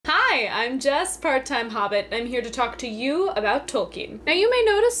Hi, I'm Jess, part-time Hobbit, and I'm here to talk to you about Tolkien. Now you may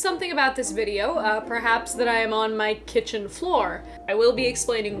notice something about this video, perhaps that I am on my kitchen floor. I will be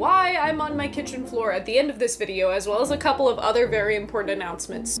explaining why I'm on my kitchen floor at the end of this video, as well as a couple of other very important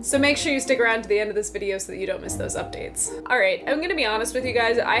announcements. So make sure you stick around to the end of this video so that you don't miss those updates. Alright, I'm gonna be honest with you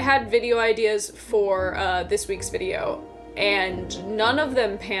guys, I had video ideas for this week's video, and none of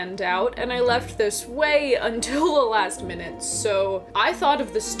them panned out, and I left this way until the last minute, so I thought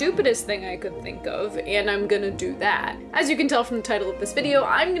of the stupidest thing I could think of, and I'm gonna do that. As you can tell from the title of this video,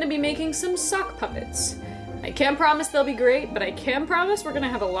 I'm gonna be making some sock puppets. I can't promise they'll be great, but I can promise we're gonna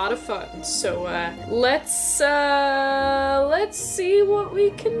have a lot of fun, so let's see what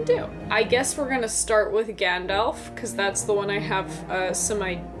we can do. I guess we're gonna start with Gandalf, because that's the one I have some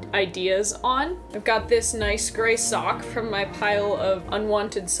ideas on. I've got this nice gray sock from my pile of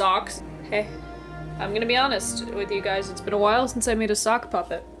unwanted socks. Hey, I'm gonna be honest with you guys, it's been a while since I made a sock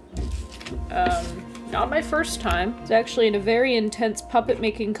puppet. Not my first time. It's actually in a very intense puppet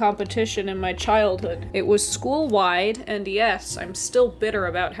making competition in my childhood. It was school-wide, and yes, I'm still bitter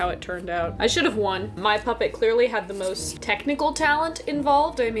about how it turned out. I should have won. My puppet clearly had the most technical talent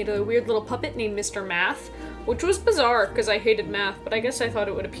involved. I made a weird little puppet named Mr. Math, which was bizarre because I hated math, but I guess I thought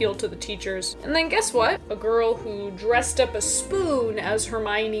it would appeal to the teachers. And then guess what? A girl who dressed up a spoon as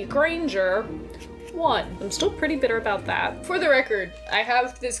Hermione Granger won. I'm still pretty bitter about that. For the record, I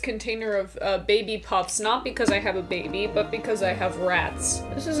have this container of baby pups, not because I have a baby, but because I have rats.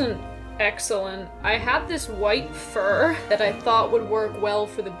 This isn't excellent. I had this white fur that I thought would work well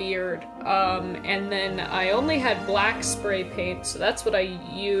for the beard, and then I only had black spray paint, so that's what I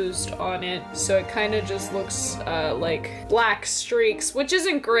used on it, so it kind of just looks like black streaks, which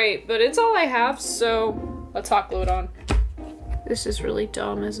isn't great, but it's all I have, so let's hot glue it on. This is really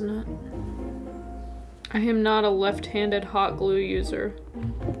dumb, isn't it? I am not a left-handed hot glue user.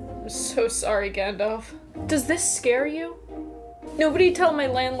 I'm so sorry, Gandalf. Does this scare you? Nobody tell my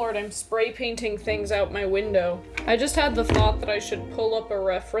landlord I'm spray painting things out my window. I just had the thought that I should pull up a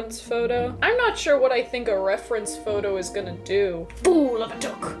reference photo. I'm not sure what I think a reference photo is gonna do. Fool of a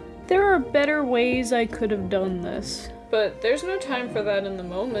took! There are better ways I could have done this. But there's no time for that in the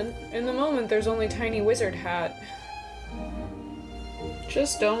moment. In the moment, there's only Tiny Wizard Hat.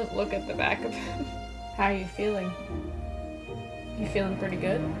 Just don't look at the back of it. How are you feeling? You feeling pretty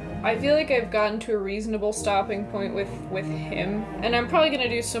good? I feel like I've gotten to a reasonable stopping point with him, and I'm probably gonna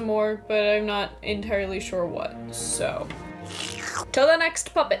do some more, but I'm not entirely sure what, so. Till the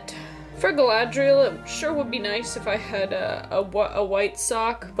next puppet. For Galadriel, it sure would be nice if I had a white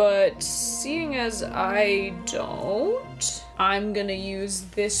sock, but seeing as I don't, I'm gonna use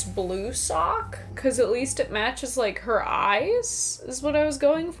this blue sock, because at least it matches like her eyes, is what I was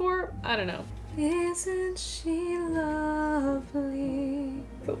going for. I don't know. Isn't she lovely?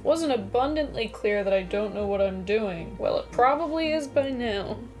 If it wasn't abundantly clear that I don't know what I'm doing, well, it probably is by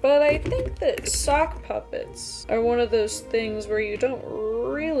now. But I think that sock puppets are one of those things where you don't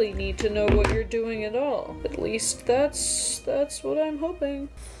really need to know what you're doing at all. At least that's what I'm hoping.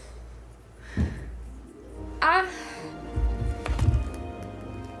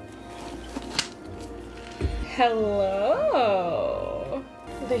 Hello,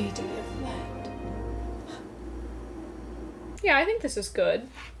 Lady of Light. Yeah, I think this is good.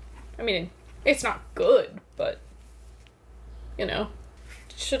 I mean, it's not good, but, you know.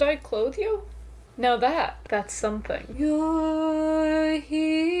 Should I clothe you? Now that's something. You're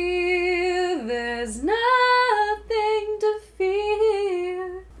here, there's nothing to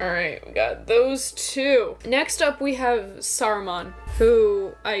fear. Alright, we got those two. Next up we have Saruman,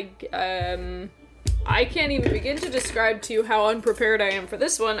 who I can't even begin to describe to you how unprepared I am for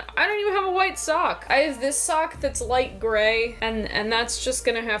this one. I don't even have a white sock. I have this sock that's light gray, and that's just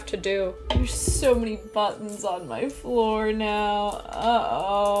gonna have to do. There's so many buttons on my floor now.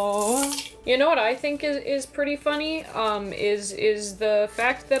 Uh-oh. You know what I think is pretty funny? Is the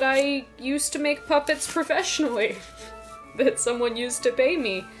fact that I used to make puppets professionally. That someone used to pay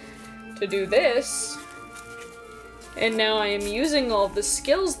me to do this. And now I am using all the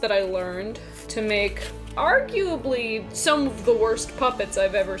skills that I learned to make arguably some of the worst puppets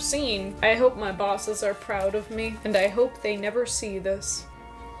I've ever seen. I hope my bosses are proud of me, and I hope they never see this.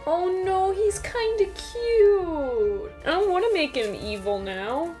 Oh no, he's kinda cute! I don't want to make him evil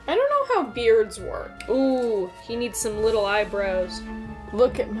now. I don't know how beards work. Ooh, he needs some little eyebrows.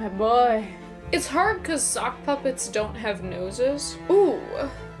 Look at my boy. It's hard because sock puppets don't have noses. Ooh,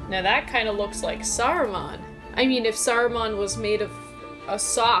 now that kind of looks like Saruman. I mean, if Saruman was made of a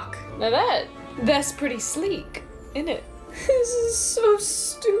sock. Now that's pretty sleek, isn't it? This is so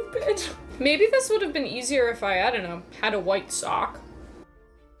stupid. Maybe this would have been easier if I don't know, had a white sock.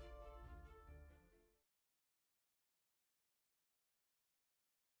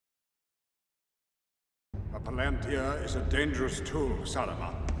 Palantir is a dangerous tool,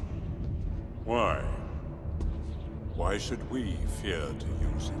 Saruman. Why? Why should we fear to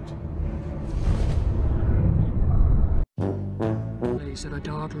use it? Place of a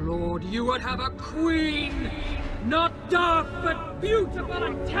Dark Lord, you would have a queen! Not dark, but beautiful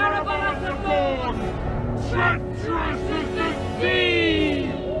and terrible as the dawn! Treacherous as the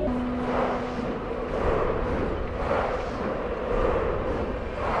sea!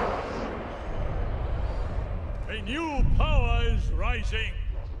 A new power is rising.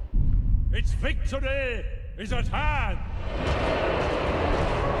 Its victory is at hand.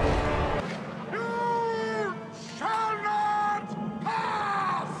 You shall not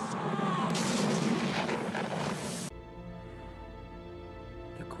pass!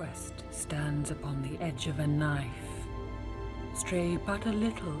 The quest stands upon the edge of a knife. Stray but a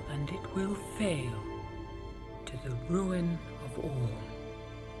little and it will fail, to the ruin of all.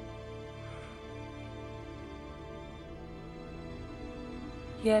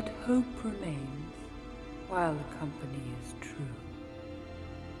 Yet hope remains, while the company is true.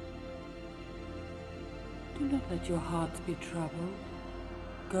 Do not let your hearts be troubled.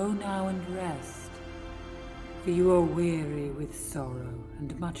 Go now and rest, for you are weary with sorrow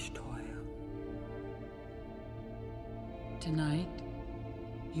and much toil. Tonight,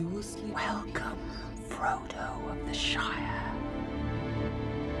 you will sleep. Welcome, Frodo of the Shire.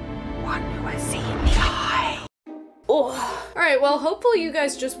 One who has seen the eye. Oh. Alright, well, hopefully you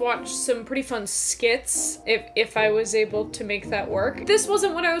guys just watched some pretty fun skits, if I was able to make that work. This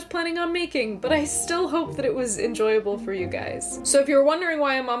wasn't what I was planning on making, but I still hope that it was enjoyable for you guys. So if you're wondering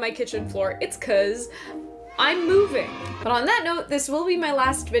why I'm on my kitchen floor, it's 'cause I'm moving. But on that note, this will be my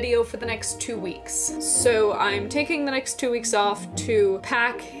last video for the next 2 weeks. So I'm taking the next 2 weeks off to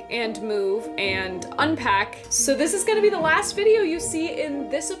pack and move and unpack. So this is gonna be the last video you see in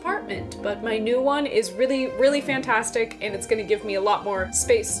this apartment, but my new one is really, really fantastic and it's gonna give me a lot more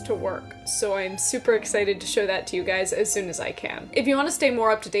space to work. So I'm super excited to show that to you guys as soon as I can. If you wanna stay more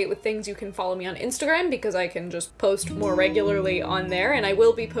up to date with things, you can follow me on Instagram because I can just post more regularly on there, and I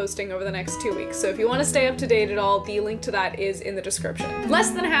will be posting over the next 2 weeks. So if you wanna stay up to date at all, the link to that is in the description.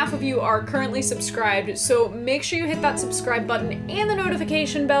 Less than half of you are currently subscribed, so make sure you hit that subscribe button and the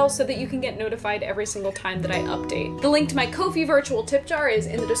notification bell so that you can get notified every single time that I update. The link to my Ko-fi virtual tip jar is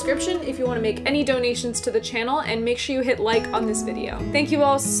in the description if you want to make any donations to the channel, and make sure you hit like on this video. Thank you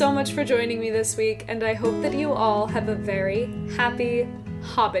all so much for joining me this week, and I hope that you all have a very happy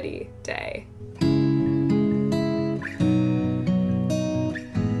Hobbity day.